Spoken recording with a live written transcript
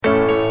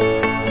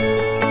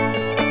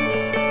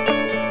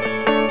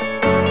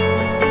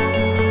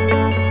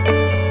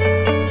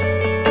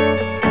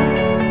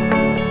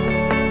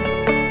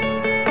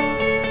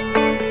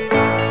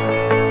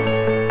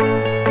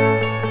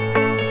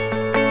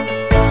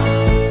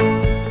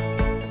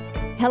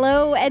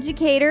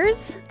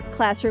educators,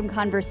 Classroom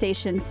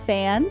Conversations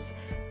fans,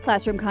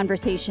 Classroom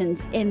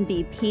Conversations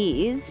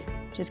MVPs.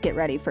 Just get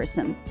ready for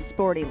some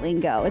sporty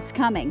lingo. It's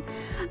coming.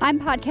 I'm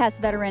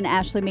podcast veteran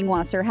Ashley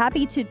Mingwasser,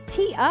 happy to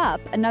tee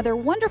up another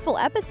wonderful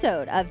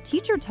episode of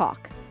Teacher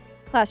Talk.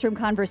 Classroom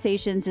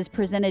Conversations is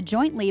presented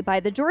jointly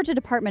by the Georgia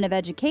Department of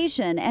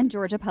Education and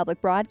Georgia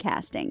Public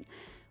Broadcasting.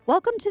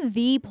 Welcome to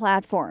the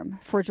platform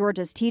for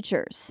Georgia's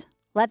teachers.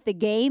 Let the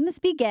games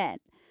begin.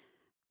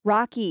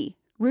 Rocky,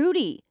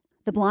 Rudy,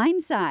 The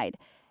Blind Side.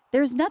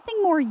 There's nothing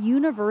more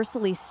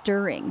universally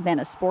stirring than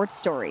a sports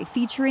story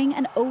featuring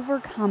an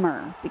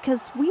overcomer,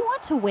 because we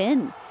want to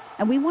win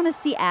and we want to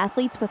see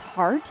athletes with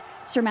heart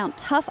surmount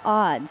tough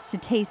odds to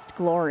taste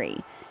glory.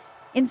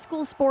 In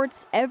school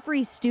sports,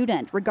 every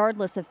student,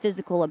 regardless of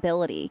physical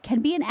ability,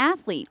 can be an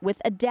athlete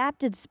with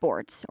adapted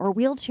sports or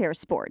wheelchair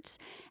sports.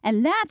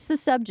 And that's the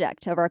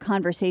subject of our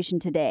conversation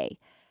today.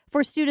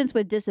 For students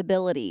with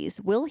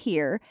disabilities, we'll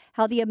hear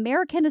how the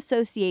American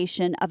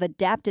Association of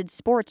Adapted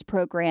Sports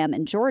program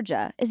in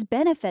Georgia is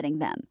benefiting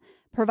them,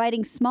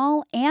 providing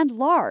small and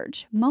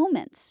large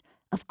moments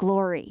of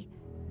glory.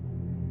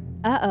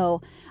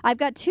 I've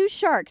got two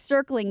sharks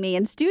circling me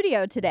in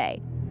studio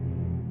today.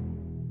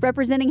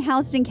 Representing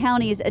Houston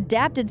County's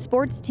adapted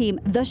sports team,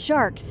 the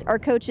Sharks, are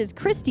coaches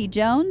Christy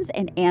Jones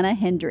and Anna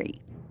Hendry.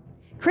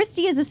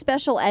 Christy is a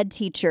special ed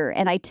teacher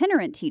and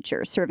itinerant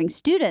teacher serving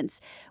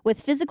students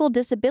with physical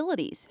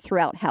disabilities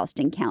throughout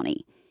Houston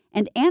County.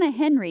 And Anna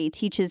Henry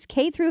teaches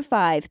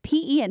K-5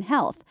 PE and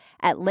health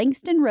at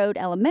Langston Road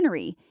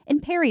Elementary in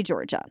Perry,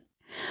 Georgia.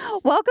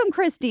 Welcome,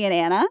 Christy and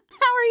Anna. How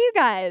are you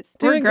guys?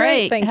 Doing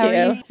great. Thank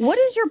you. What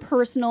is your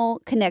personal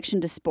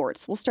connection to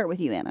sports? We'll start with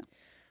you, Anna.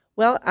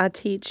 Well, I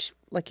teach,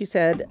 like you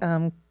said,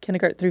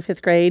 kindergarten through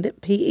fifth grade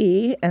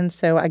PE, and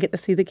so I get to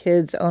see the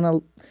kids on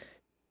a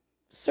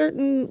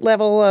certain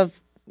level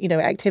of,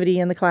 activity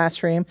in the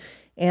classroom,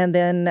 and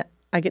then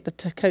I get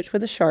to coach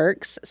with the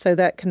Sharks, so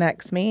that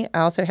connects me.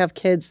 I also have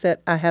kids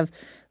that I have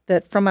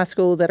that from my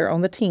school that are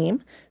on the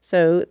team,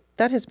 so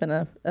that has been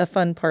a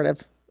fun part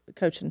of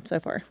coaching so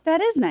far. That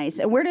is nice.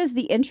 And where does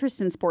the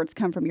interest in sports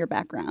come from your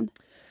background?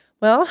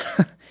 Well,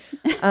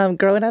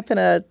 growing up in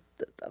a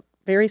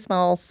very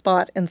small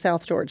spot in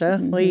South Georgia,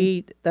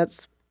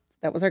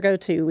 that was our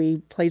go-to. We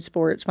played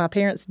sports. My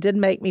parents did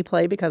make me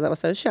play because I was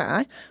so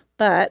shy,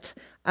 but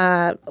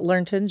I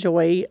learned to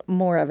enjoy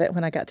more of it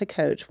when I got to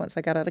coach once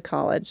I got out of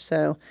college.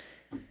 So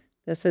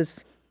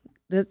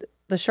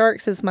the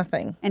Sharks is my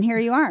thing. And here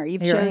you are.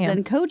 You've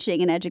chosen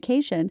coaching and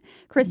education.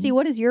 Christy,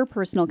 what is your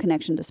personal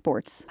connection to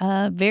sports?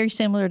 Very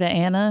similar to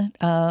Anna.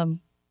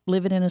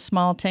 Living in a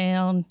small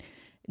town,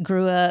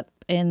 grew up,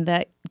 and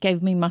that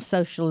gave me my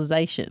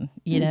socialization,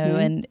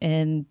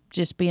 and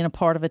just being a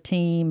part of a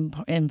team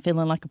and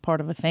feeling like a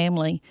part of a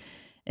family.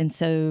 And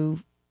so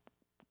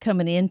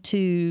coming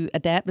into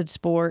adapted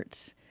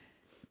sports,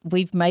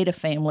 we've made a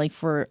family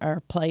for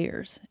our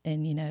players.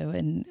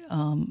 And,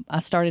 I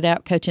started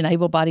out coaching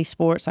able-bodied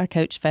sports. I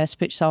coached fast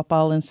pitch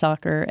softball and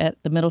soccer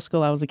at the middle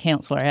school I was a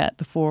counselor at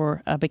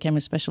before I became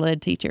a special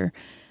ed teacher.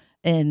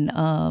 And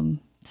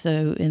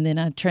then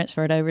I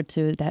transferred over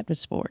to adapted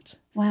sports.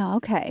 Wow,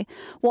 okay.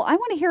 Well, I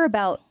want to hear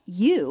about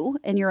you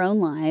and your own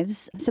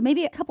lives. So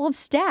maybe a couple of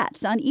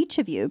stats on each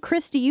of you.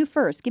 Christy, you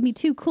first. Give me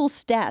two cool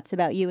stats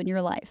about you and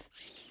your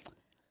life.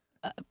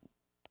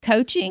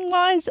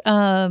 Coaching-wise,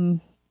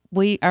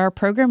 our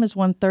program has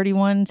won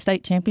 31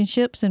 state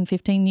championships in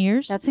 15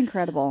 years. That's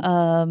incredible.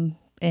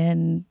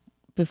 And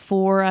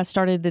before I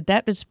started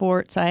adapted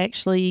sports, I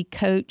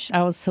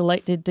was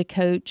selected to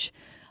coach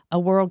a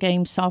World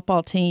Games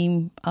softball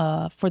team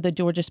for the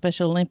Georgia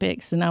Special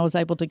Olympics, and I was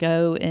able to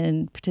go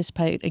and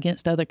participate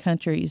against other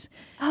countries.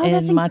 Oh, and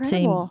that's my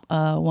incredible.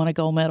 team won a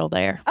gold medal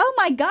there. Oh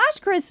my gosh,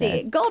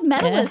 Christy, gold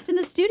medalist in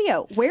the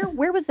studio.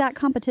 Where was that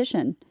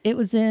competition? It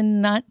was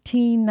in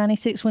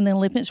 1996 when the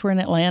Olympics were in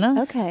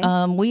Atlanta. Okay.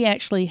 We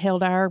actually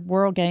held our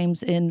World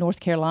Games in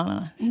North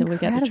Carolina, so we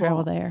got to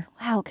travel there.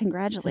 Wow,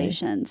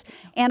 congratulations.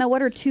 Anna,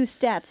 what are two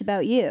stats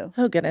about you?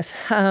 Oh, goodness.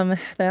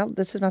 Well,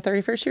 this is my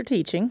 31st year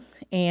teaching,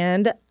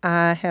 and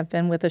I have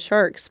been with the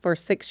Sharks for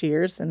 6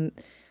 years, and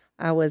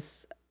I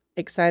was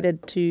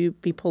excited to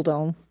be pulled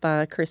on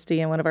by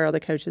Christy and one of our other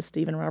coaches,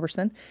 Stephen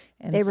Robertson.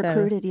 And they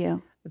recruited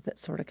you. That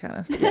sort of kind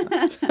of,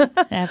 yeah.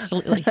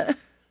 Absolutely.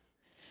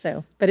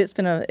 But it's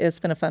been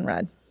a fun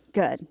ride.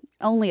 Good.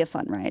 Only a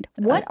fun ride.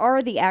 What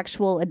are the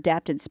actual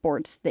adapted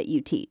sports that you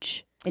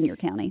teach in your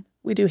county?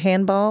 We do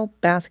handball,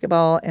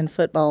 basketball, and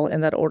football in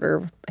that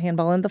order.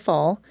 Handball in the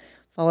fall,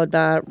 followed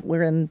by,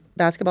 we're in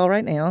basketball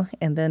right now,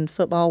 and then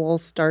football will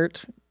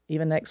start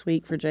even next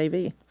week for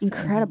JV. So.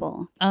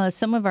 Incredible.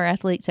 Some of our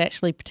athletes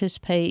actually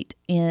participate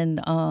in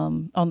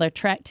on their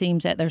track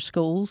teams at their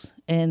schools,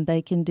 and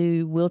they can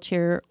do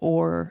wheelchair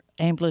or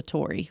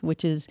ambulatory,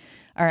 which is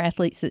our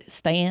athletes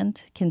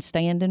that can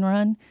stand and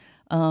run.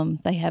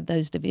 They have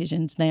those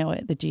divisions now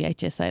at the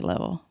GHSA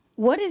level.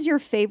 What is your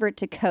favorite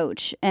to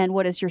coach, and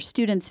what is your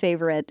students'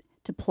 favorite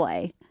to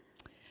play?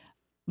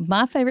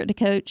 My favorite to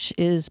coach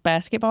is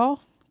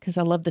basketball because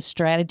I love the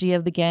strategy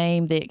of the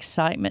game, the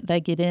excitement they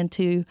get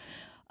into.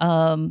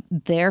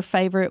 Their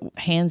favorite,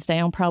 hands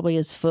down, probably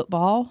is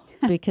football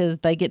because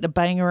they get to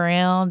bang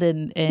around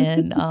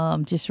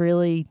and just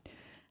really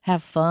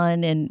have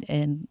fun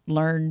and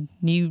learn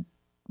new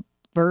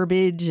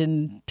verbiage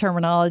and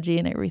terminology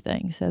and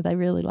everything. So they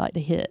really like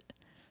to hit.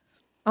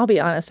 I'll be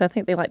honest, I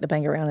think they like to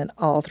bang around in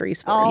all three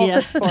sports. All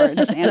the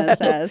sports, Anna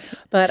says.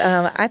 But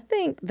I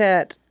think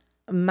that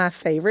my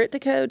favorite to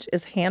coach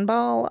is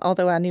handball,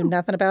 although I knew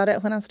nothing about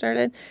it when I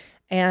started.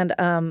 And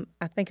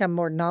I think I'm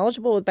more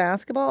knowledgeable with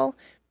basketball,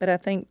 but I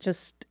think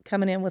just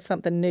coming in with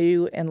something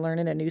new and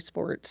learning a new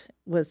sport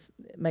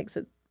makes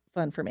it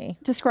fun for me.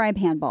 Describe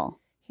handball.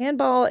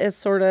 Handball is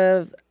sort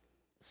of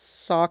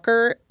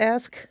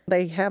soccer-esque.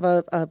 They have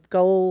a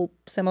goal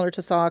similar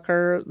to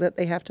soccer that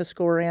they have to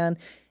score in,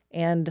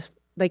 and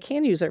they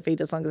can use their feet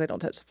as long as they don't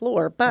touch the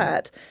floor,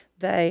 but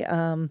they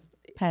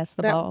pass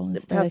the ball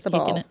instead pass of the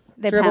kicking ball. it.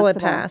 They Dribble pass and the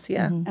ball. pass,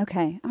 yeah. Mm-hmm.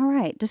 Okay. All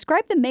right.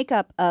 Describe the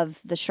makeup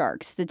of the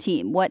Sharks, the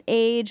team. What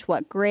age,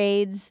 what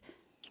grades?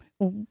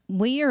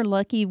 We are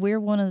lucky. We're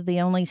one of the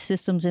only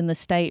systems in the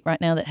state right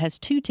now that has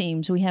two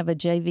teams. We have a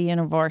JV and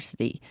a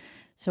varsity.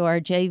 So our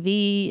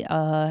JV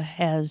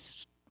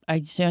has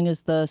as young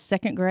as the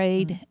second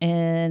grade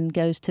and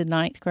goes to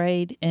ninth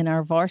grade, and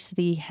our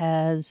varsity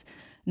has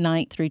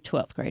 9th through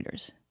 12th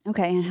graders.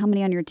 Okay. And how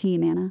many on your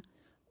team, Anna?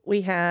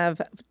 We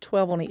have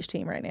 12 on each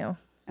team right now.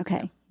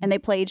 Okay. And they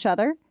play each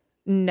other?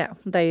 No,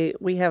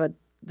 we have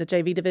the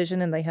JV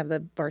division and they have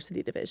the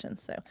varsity division.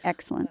 So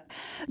Excellent.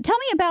 Tell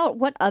me about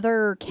what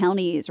other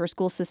counties or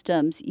school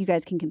systems you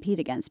guys can compete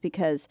against,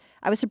 because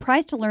I was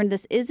surprised to learn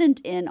this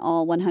isn't in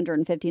all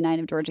 159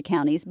 of Georgia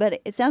counties,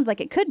 but it sounds like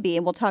it could be,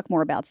 and we'll talk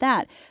more about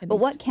that. But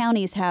what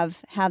counties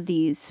have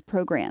these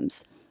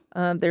programs?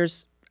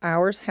 there's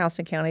ours,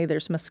 Houston County.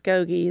 There's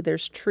Muskogee.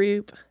 There's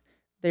Troop.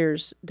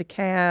 There's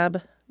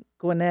DeKalb,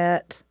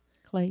 Gwinnett,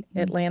 Clayton.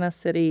 Atlanta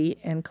City,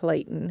 and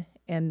Clayton.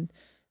 And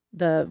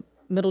the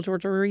Middle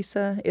Georgia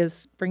RISA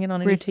is bringing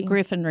on a new team.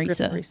 Griffin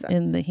RISA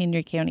in the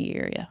Henry County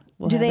area.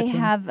 Do they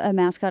have a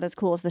mascot as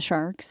cool as the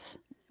Sharks?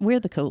 We're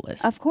the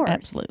coolest. Of course.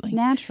 Absolutely.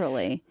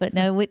 Naturally. But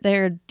no,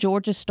 they're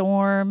Georgia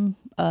Storm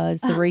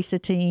is the RISA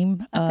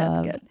team. That's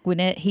good.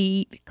 Gwinnett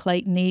Heat,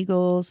 Clayton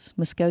Eagles,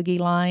 Muskogee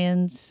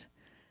Lions,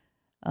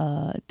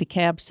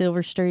 DeKalb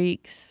Silver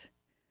Streaks,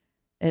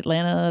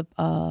 Atlanta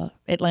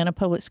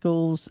Public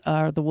Schools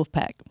are the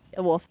Wolfpack.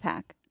 A wolf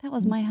pack. That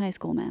was my high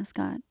school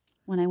mascot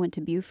when I went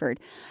to Buford.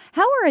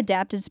 How are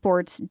adapted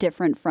sports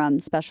different from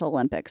Special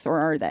Olympics, or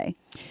are they?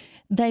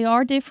 They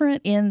are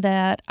different in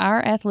that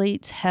our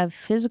athletes have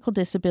physical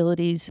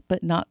disabilities,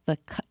 but not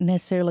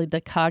necessarily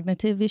the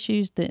cognitive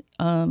issues, that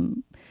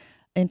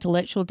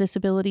intellectual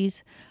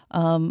disabilities.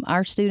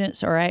 Our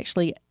students are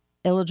actually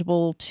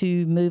eligible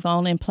to move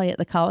on and play at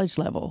the college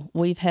level.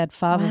 We've had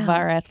 5 of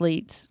our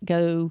athletes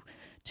go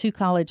to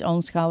college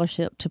on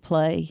scholarship to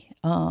play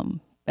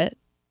at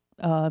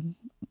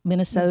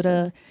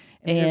Minnesota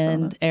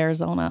and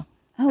Arizona.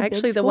 Oh,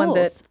 Actually, big the one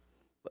that schools.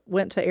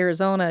 went to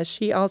Arizona,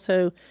 she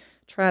also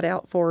tried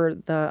out for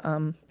the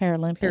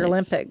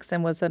Paralympics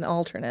and was an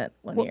alternate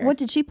one year. What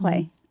did she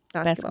play?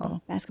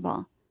 Basketball.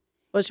 Basketball.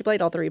 Well, she played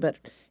all 3, but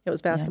it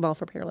was basketball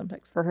for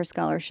Paralympics. For her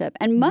scholarship.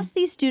 And must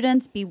these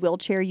students be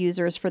wheelchair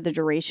users for the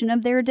duration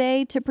of their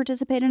day to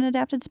participate in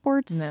adapted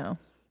sports? No.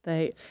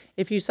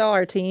 If you saw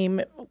our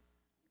team,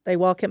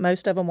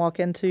 most of them walk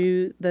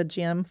into the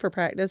gym for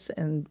practice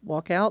and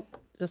walk out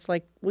just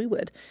like we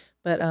would.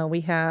 But we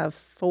have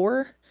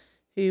 4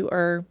 who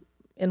are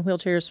in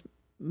wheelchairs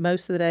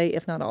most of the day,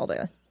 if not all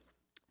day.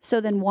 So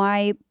then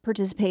why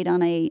participate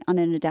on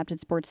an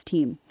adapted sports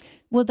team?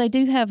 Well, they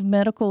do have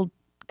medical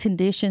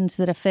conditions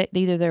that affect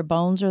either their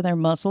bones or their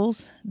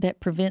muscles that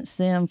prevents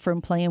them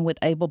from playing with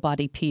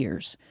able-bodied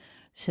peers.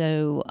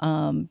 So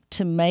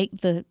to make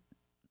the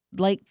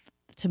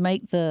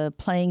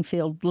playing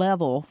field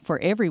level for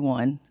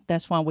everyone,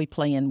 that's why we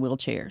play in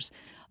wheelchairs.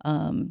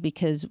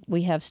 Because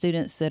we have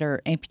students that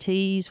are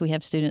amputees, we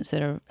have students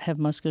that have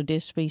muscular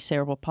dystrophy,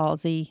 cerebral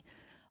palsy,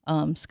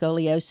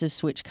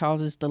 scoliosis, which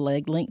causes the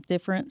leg length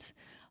difference.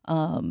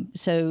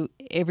 So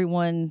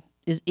everyone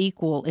is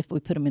equal if we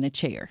put them in a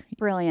chair.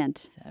 Brilliant.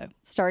 So.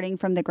 Starting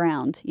from the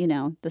ground,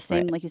 the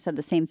same, like you said,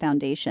 the same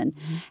foundation.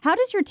 Mm-hmm. How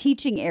does your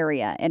teaching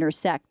area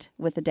intersect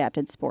with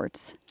adapted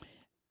sports?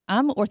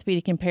 I'm an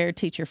orthopedic impaired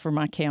teacher for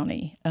my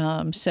county.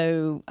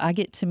 So I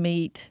get to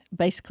meet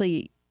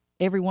basically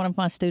every one of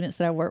my students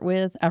that I work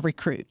with, I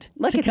recruit.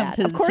 Look at that.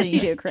 Of course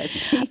you do,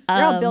 Christy. You're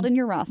all building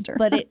your roster.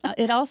 But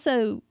it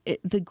also,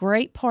 the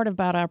great part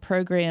about our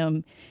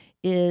program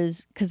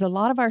is because a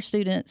lot of our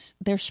students,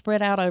 they're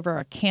spread out over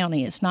our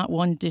county. It's not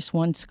just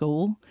one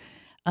school.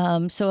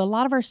 So a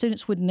lot of our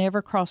students would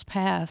never cross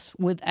paths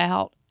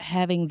without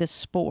having this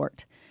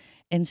sport.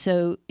 And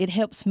so it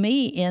helps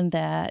me in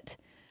that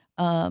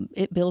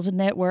it builds a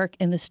network,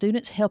 and the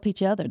students help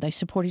each other. They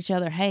support each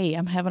other. Hey,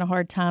 I'm having a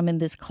hard time in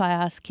this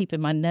class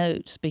keeping my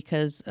notes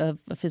because of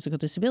a physical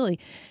disability.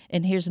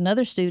 And here's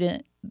another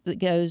student that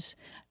goes,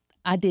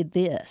 I did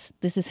this.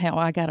 This is how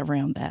I got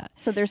around that.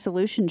 So their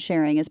solution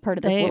sharing is part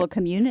of this little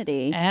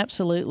community.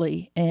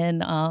 Absolutely.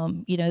 And,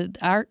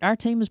 our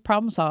team is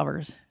problem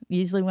solvers.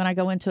 Usually when I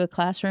go into a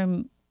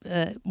classroom,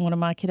 one of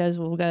my kiddos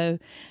will go,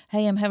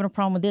 hey, I'm having a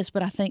problem with this,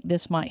 but I think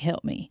this might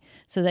help me.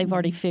 So they've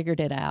already figured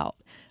it out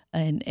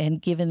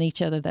and given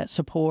each other that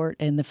support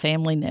and the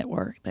family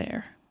network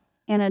there.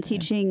 Anna,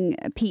 teaching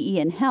PE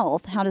and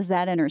health, how does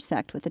that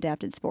intersect with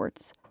adapted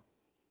sports?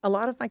 A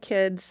lot of my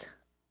kids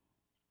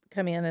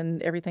come in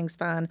and everything's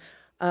fine.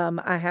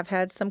 I have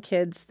had some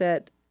kids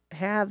that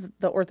have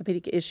the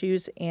orthopedic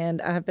issues,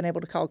 and I have been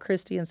able to call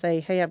Christy and say,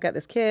 hey, I've got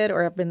this kid,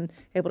 or I've been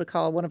able to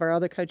call one of our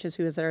other coaches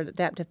who is our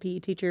adaptive PE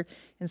teacher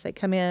and say,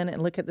 come in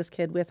and look at this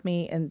kid with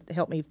me and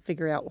help me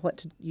figure out what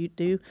to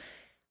do.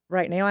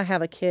 Right now I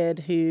have a kid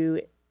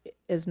who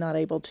is not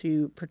able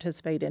to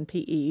participate in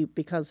PE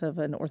because of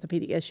an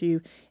orthopedic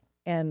issue,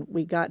 and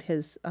we got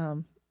his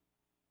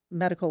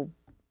medical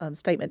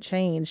statement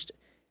changed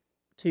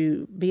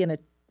to be in a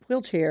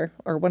wheelchair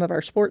or one of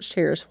our sports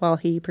chairs while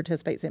he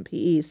participates in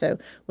PE. So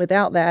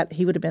without that,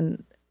 he would have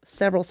been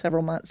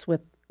several months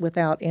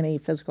without any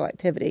physical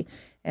activity.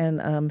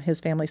 And his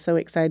family's so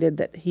excited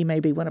that he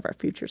may be one of our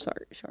future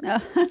sharks.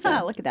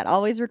 Look at that.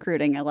 Always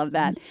recruiting. I love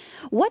that.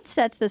 What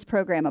sets this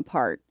program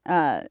apart,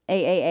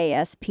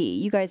 AAASP?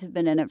 You guys have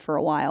been in it for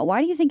a while.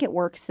 Why do you think it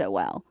works so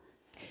well?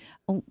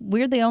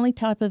 We're the only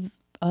type of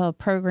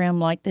program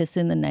like this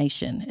in the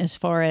nation as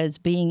far as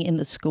being in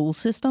the school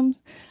system.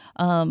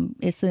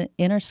 It's an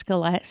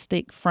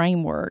interscholastic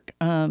framework.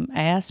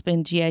 ASP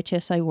and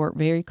GHSA work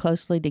very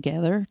closely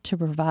together to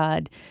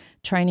provide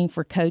training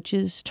for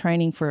coaches,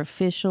 training for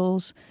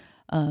officials.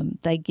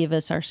 They give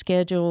us our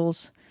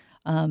schedules.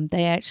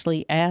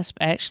 ASP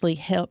actually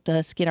helped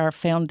us get our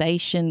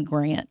foundation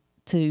grant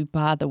to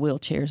buy the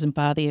wheelchairs and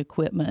buy the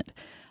equipment.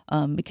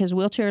 Because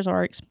wheelchairs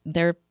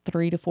they're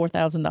 $3,000 to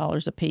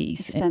 $4,000 a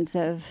piece.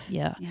 Expensive.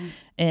 Yeah.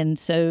 And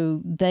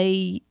so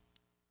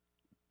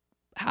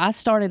I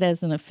started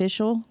as an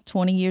official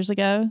 20 years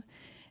ago,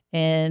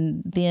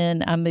 and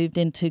then I moved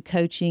into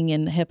coaching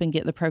and helping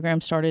get the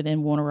program started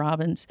in Warner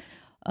Robins.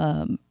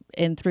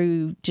 And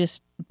through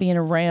just being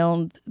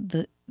around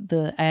the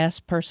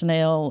ASP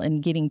personnel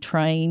and getting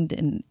trained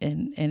and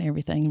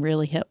everything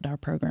really helped our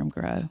program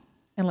grow.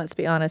 And let's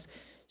be honest,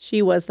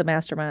 she was the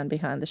mastermind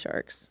behind the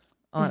Sharks.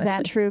 Honestly. Is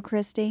that true,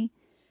 Christy?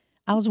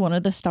 I was one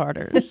of the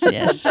starters,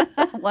 yes.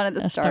 One of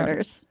the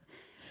starters.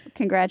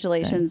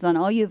 Congratulations on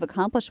all you've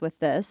accomplished with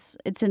this.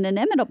 It's an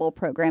inimitable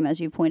program,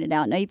 as you pointed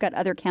out. Now you've got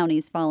other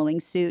counties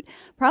following suit,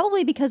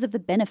 probably because of the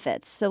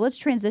benefits. So let's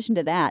transition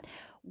to that.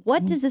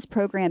 What does this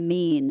program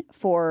mean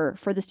for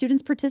the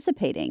students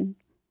participating?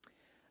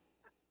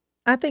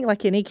 I think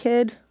like any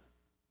kid,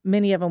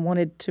 many of them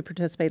wanted to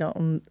participate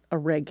on a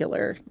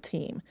regular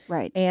team.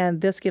 Right. And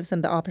this gives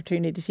them the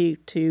opportunity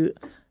to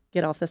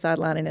get off the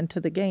sideline and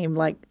into the game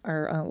like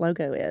our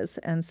logo is.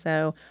 And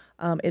so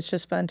it's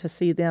just fun to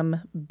see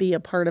them be a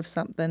part of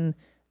something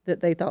that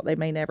they thought they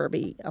may never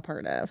be a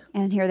part of.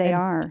 And here they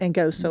are. And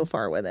go so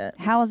far with it.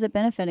 How is it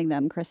benefiting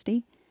them,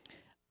 Christy?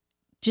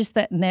 Just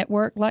that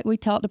network like we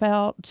talked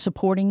about,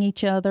 supporting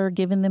each other,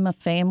 giving them a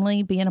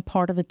family, being a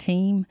part of a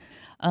team.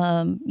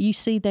 You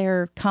see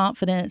their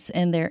confidence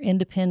and their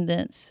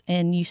independence,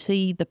 and you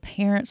see the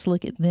parents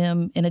look at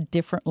them in a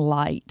different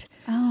light.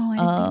 Oh, I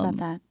didn't think about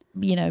that.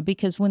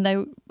 Because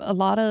a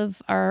lot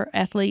of our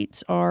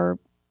athletes are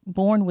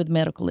born with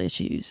medical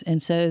issues,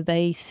 and so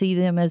they see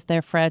them as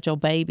their fragile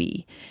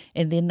baby,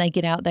 and then they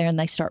get out there and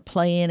they start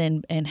playing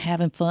and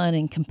having fun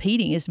and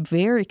competing. It's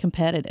very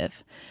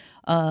competitive,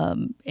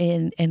 and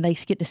they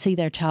get to see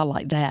their child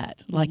like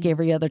that, like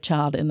every other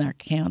child in their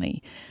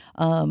county.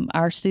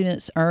 Our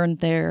students earn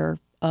their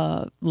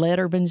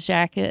Letterman's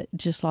jacket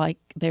just like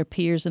their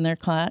peers in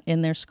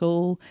their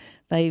school.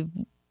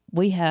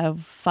 We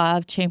have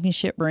 5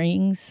 championship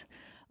rings.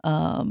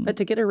 But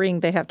to get a ring,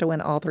 they have to win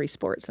all 3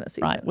 sports in a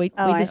season. Right. We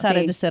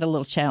decided to set a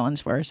little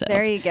challenge for ourselves.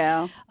 There you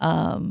go.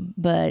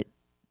 But,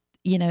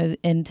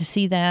 and to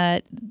see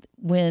that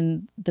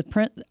when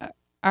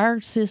our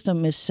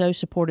system is so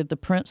supportive, the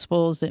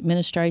principals, the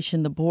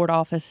administration, the board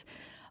office,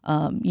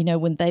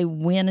 when they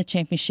win a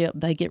championship,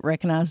 they get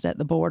recognized at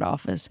the board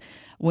office.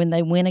 When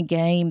they win a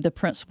game, the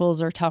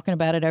principals are talking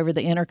about it over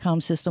the intercom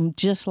system,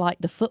 just like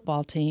the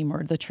football team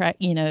or the track,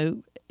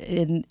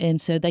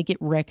 and so they get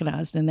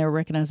recognized, and they're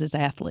recognized as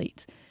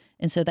athletes.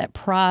 And so that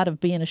pride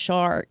of being a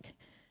Shark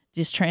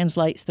just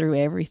translates through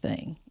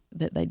everything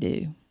that they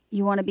do.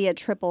 You want to be a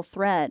triple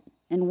threat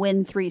and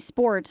win 3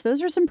 sports.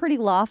 Those are some pretty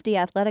lofty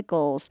athletic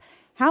goals.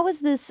 How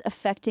is this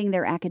affecting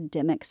their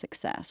academic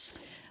success?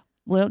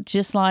 Well,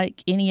 just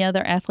like any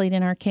other athlete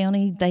in our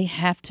county, they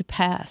have to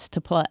pass to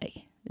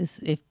play.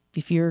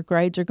 If your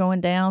grades are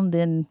going down,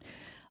 then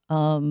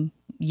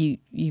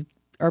you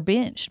are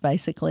benched,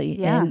 basically.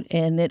 Yeah.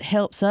 And it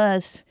helps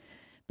us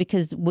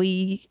because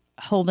we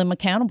hold them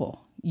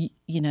accountable.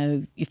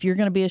 If you're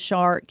going to be a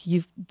Shark,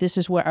 this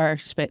is what our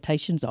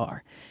expectations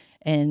are.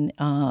 And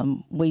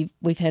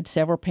we've had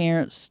several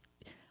parents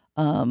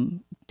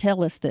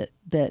tell us that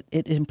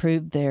it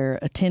improved their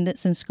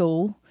attendance in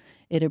school.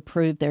 It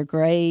improved their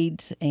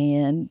grades,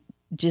 and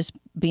just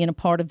being a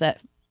part of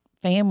that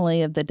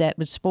family of the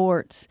adaptive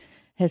sports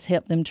has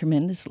helped them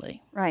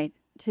tremendously. Right.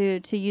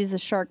 To use a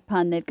shark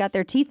pun, they've got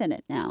their teeth in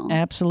it now.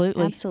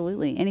 Absolutely.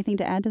 Absolutely. Anything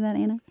to add to that,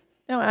 Anna?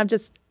 No, I'm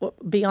just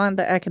beyond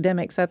the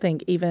academics. I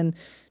think even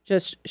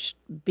just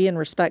being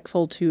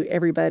respectful to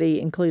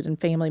everybody, including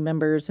family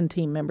members and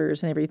team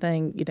members and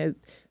everything,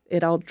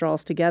 it all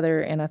draws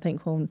together. And I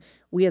think when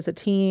we as a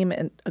team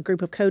and a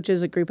group of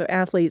coaches, a group of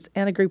athletes,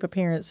 and a group of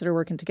parents that are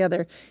working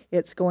together,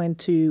 it's going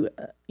to,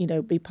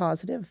 be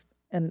positive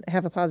and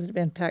have a positive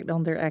impact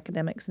on their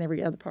academics and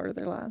every other part of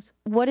their lives.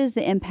 What is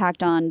the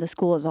impact on the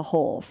school as a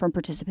whole from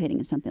participating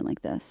in something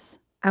like this?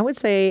 I would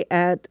say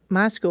at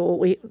my school,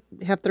 we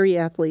have 3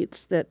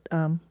 athletes that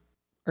are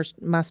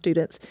my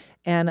students,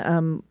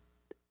 and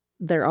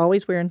they're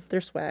always wearing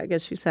their swag,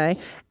 as you say.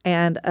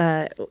 And,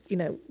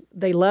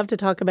 they love to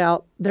talk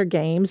about their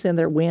games and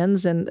their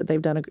wins, and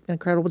they've done an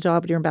incredible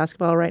job during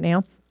basketball right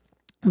now.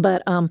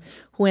 But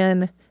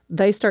when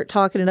they start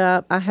talking it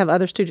up, I have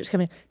other students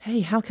come in, hey,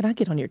 how can I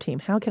get on your team?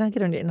 How can I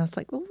get on your? And I was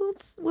like, well,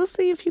 we'll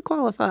see if you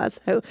qualify.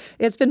 So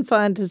it's been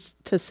fun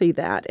to see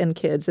that in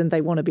kids, and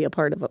they want to be a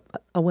part of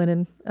a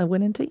winning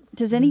team.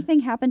 Does anything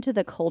happen to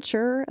the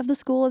culture of the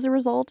school as a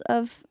result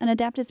of an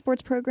adapted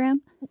sports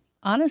program?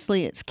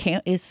 Honestly,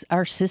 it's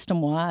our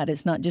system-wide.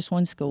 It's not just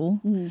one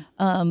school.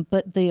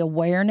 But the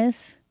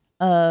awareness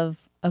of,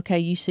 okay,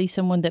 you see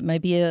someone that may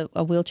be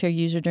a wheelchair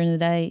user during the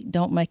day,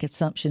 don't make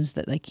assumptions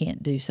that they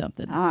can't do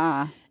something.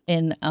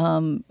 And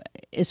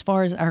as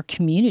far as our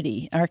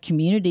community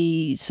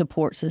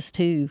supports us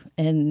too.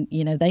 And,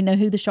 they know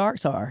who the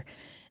Sharks are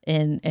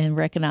and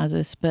recognize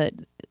us. But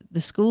the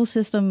school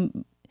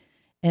system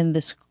and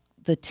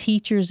the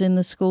teachers in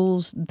the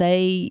schools,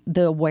 the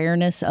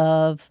awareness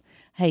of,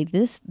 hey,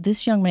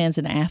 this young man's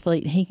an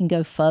athlete and he can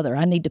go further.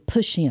 I need to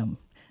push him.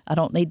 I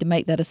don't need to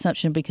make that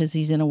assumption because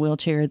he's in a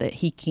wheelchair that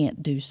he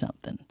can't do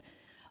something.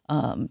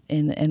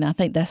 And I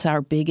think that's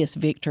our biggest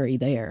victory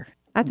there.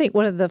 I think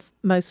one of the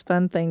most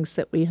fun things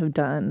that we have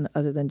done,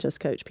 other than just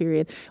coach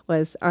period,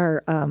 was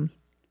our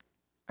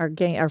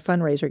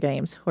fundraiser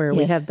games where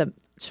we had the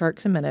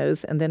Sharks and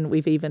Minnows, and then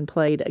we've even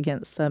played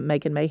against the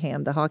Macon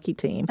Mayhem, the hockey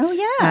team. Oh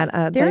yeah,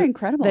 and, they're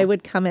incredible. They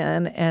would come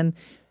in and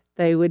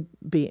they would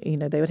be,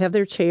 they would have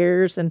their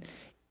chairs, and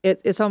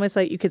it's almost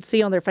like you could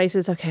see on their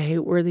faces, okay,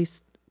 we're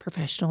these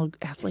professional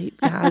athlete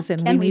guys,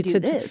 and we need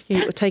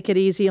to take it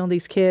easy on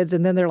these kids.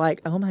 And then they're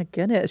like, oh my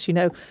goodness, we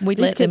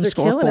let them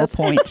score 4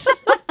 points.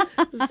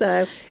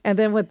 So, and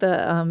then with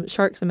the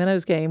Sharks and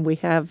Minnows game, we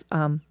have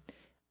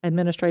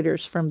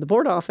administrators from the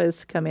board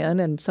office come in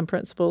and some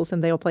principals,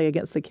 and they'll play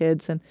against the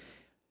kids. And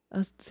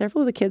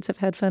several of the kids have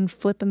had fun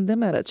flipping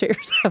them out of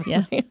chairs.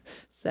 Yeah.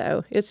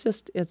 So it's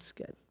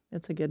good.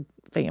 It's a good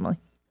family.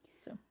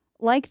 So,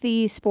 like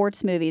the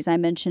sports movies I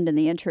mentioned in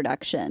the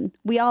introduction,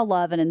 we all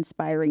love an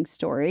inspiring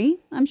story.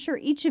 I'm sure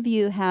each of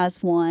you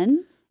has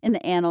one in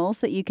the annals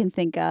that you can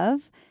think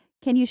of.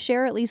 Can you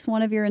share at least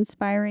one of your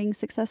inspiring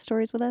success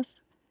stories with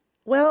us?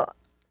 Well,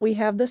 we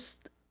have this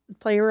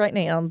player right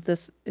now.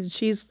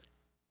 She's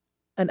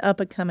an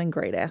up-and-coming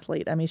great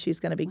athlete. I mean, she's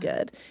going to be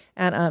good,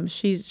 and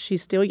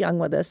she's still young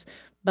with us.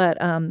 But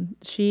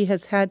she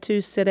has had to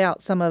sit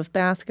out some of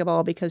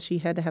basketball because she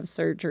had to have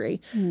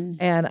surgery.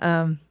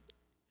 And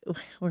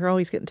we're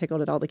always getting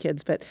tickled at all the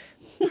kids. But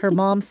her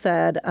mom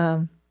said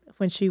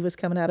when she was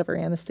coming out of her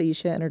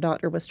anesthesia and her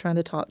doctor was trying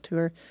to talk to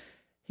her,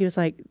 he was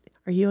like,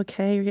 "Are you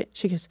okay?"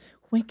 She goes,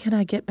 "When can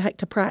I get back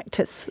to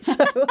practice?"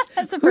 So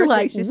that's the first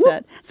thing she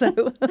said.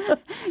 So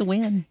it's a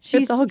win.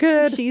 It's all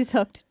good. She's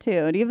hooked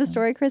too. Do you have a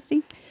story,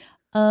 Christy?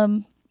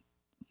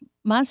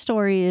 My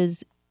story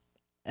is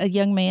a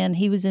young man.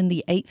 He was in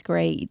the 8th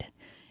grade,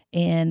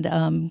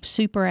 and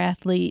super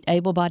athlete,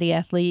 able-bodied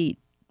athlete,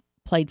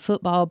 played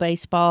football,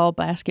 baseball,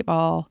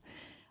 basketball,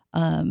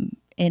 and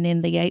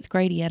in the 8th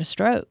grade he had a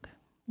stroke,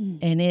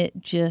 and it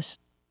just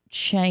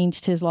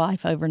changed his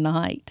life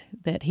overnight.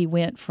 That he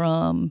went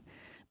from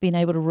being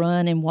able to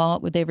run and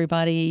walk with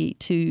everybody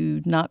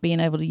to not being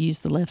able to use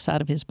the left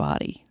side of his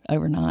body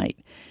overnight.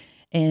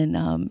 And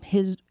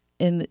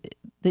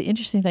the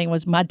interesting thing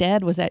was my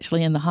dad was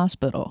actually in the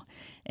hospital,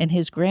 and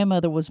his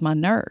grandmother was my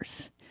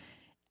nurse,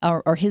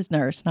 or his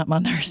nurse, not my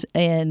nurse.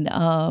 And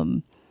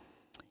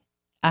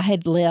I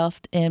had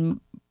left, and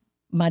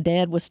my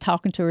dad was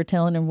talking to her,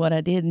 telling her what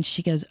I did, and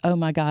she goes, "Oh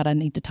my God, I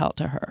need to talk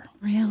to her."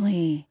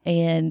 Really?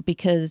 And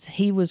because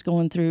he was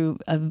going through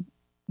a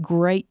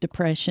great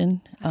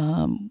depression,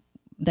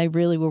 they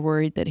really were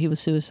worried that he was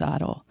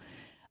suicidal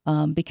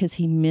because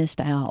he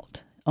missed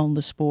out on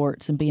the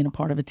sports and being a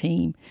part of a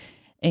team.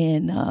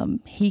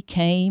 And he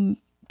came,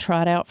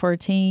 tried out for a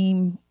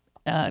team,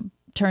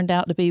 turned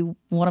out to be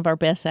one of our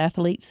best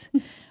athletes,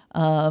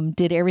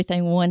 did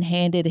everything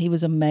one-handed. He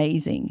was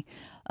amazing.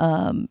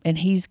 And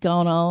he's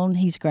gone on.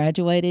 He's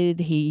graduated.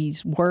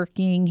 He's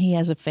working. He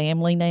has a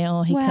family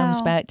now. He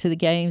comes back to the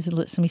games and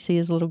lets me see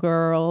his little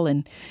girl.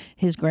 And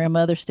his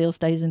grandmother still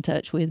stays in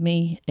touch with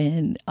me.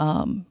 And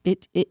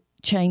it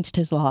changed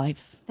his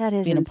life. That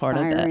is being inspiring.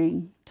 a part of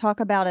that. talk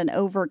about an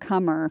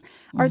overcomer.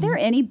 Are there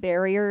any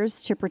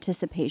barriers to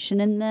participation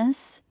in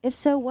this? If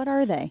so, what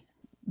are they?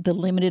 The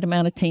limited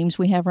amount of teams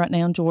we have right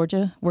now in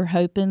Georgia, we're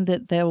hoping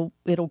that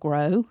it'll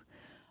grow.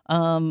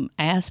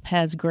 ASP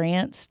has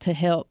grants to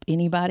help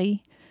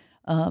anybody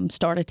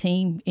start a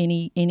team,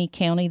 any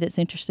county that's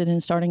interested in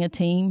starting a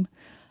team.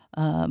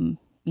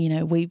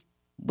 We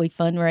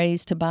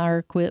fundraise to buy our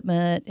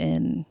equipment,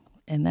 and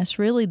that's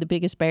really the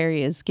biggest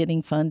barrier is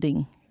getting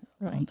funding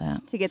on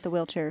that. To get the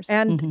wheelchairs.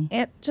 And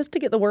just to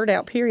get the word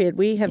out, period.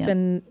 We have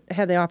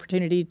had the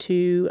opportunity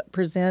to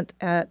present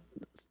at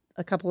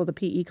a couple of the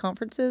PE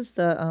conferences,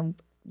 the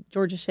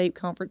Georgia Shape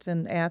Conference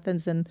in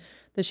Athens and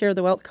the Share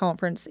the Wealth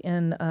Conference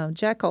in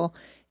Jekyll.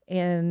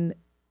 And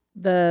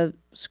the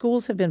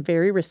schools have been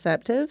very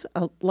receptive.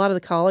 A lot of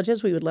the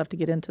colleges, we would love to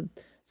get into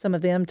some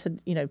of them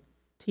to,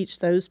 teach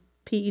those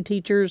PE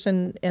teachers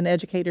and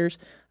educators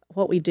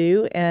what we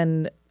do.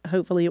 And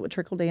hopefully it would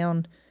trickle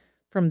down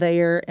from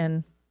there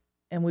and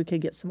we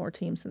could get some more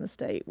teams in the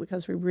state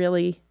because we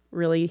really,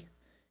 really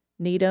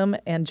need them.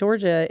 And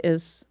Georgia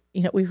is...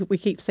 we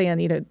keep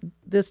saying,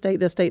 this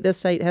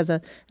state has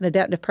an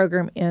adaptive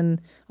program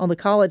on the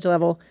college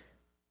level.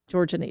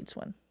 Georgia needs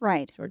one.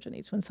 Right. Georgia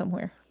needs one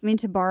somewhere. I mean,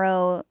 to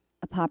borrow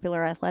a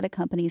popular athletic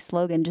company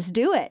slogan, just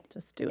do it.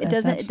 Just do it.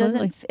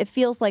 It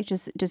feels like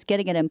just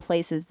getting it in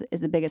place is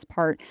the biggest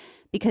part,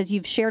 because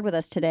you've shared with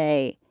us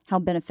today how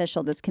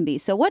beneficial this can be.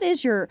 So what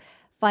is your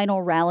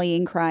final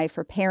rallying cry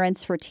for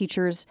parents, for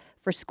teachers,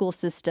 for school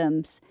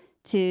systems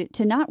to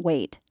not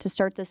wait, to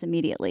start this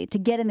immediately, to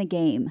get in the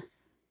game?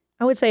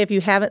 I would say if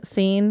you haven't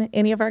seen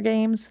any of our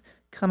games,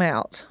 come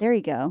out. There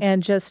you go.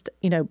 And just,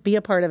 be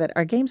a part of it.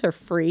 Our games are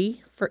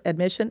free for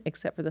admission,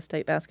 except for the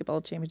state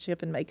basketball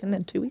championship in Macon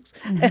in 2 weeks.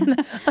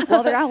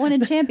 Well, they're out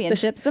winning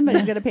championships.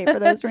 Somebody's going to pay for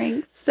those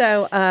rings.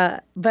 So,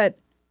 but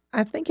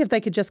I think if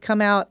they could just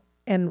come out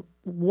and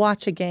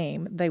watch a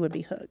game, they would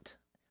be hooked.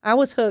 I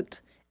was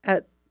hooked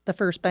at the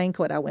first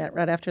banquet I went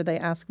right after they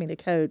asked me to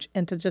coach,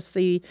 and to just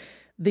see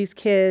these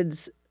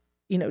kids,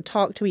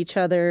 talk to each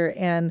other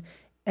and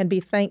be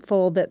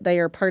thankful that they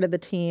are part of the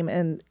team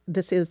and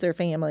this is their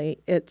family.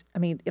 If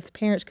the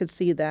parents could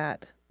see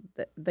that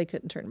they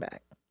couldn't turn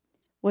back.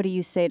 What do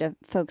you say to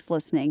folks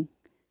listening?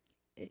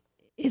 It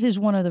is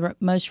one of the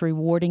most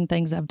rewarding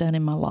things I've done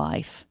in my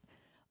life,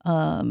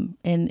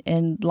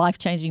 and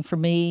life-changing for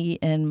me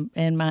and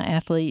my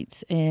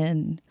athletes.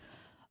 And,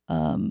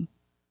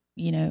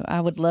 I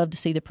would love to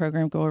see the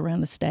program go around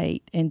the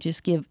state and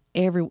just give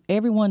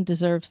everyone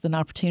deserves an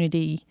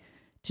opportunity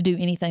to do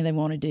anything they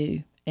want to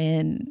do.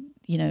 And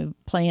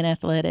playing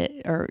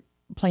athletic or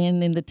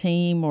playing in the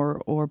team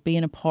or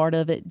being a part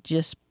of it,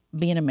 just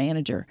being a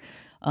manager,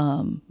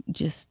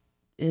 just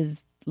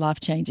is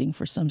life-changing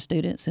for some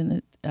students.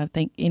 And I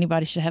think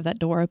anybody should have that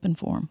door open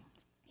for them.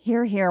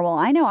 Hear, hear. Well,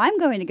 I know I'm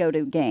going to go to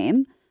a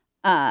game.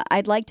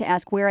 I'd like to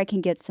ask where I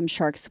can get some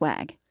Shark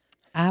swag.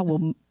 I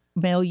will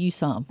mail you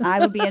some. I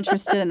would be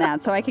interested in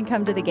that, so I can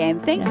come to the game.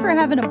 Thanks for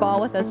having a ball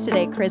with us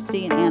today,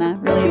 Christy and Anna.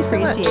 Really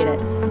appreciate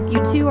it.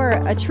 You two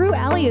are a true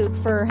alley-oop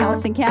for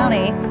Houston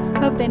County.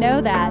 Hope they know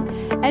that.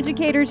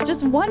 Educators,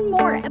 just one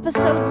more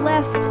episode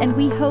left, and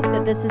we hope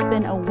that this has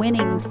been a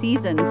winning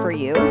season for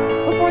you.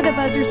 Before the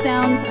buzzer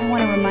sounds, I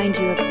want to remind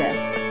you of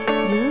this.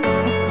 You're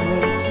a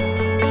great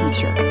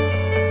teacher.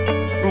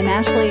 I'm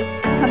Ashley.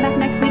 Come back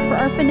next week for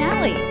our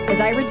finale as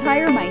I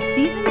retire my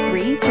Season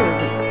 3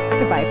 jersey.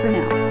 Goodbye for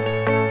now.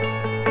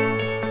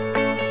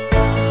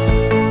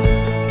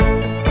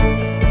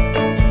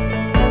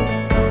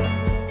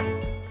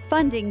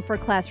 Funding for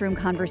Classroom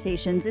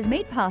Conversations is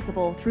made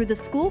possible through the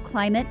School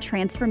Climate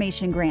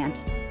Transformation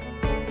Grant.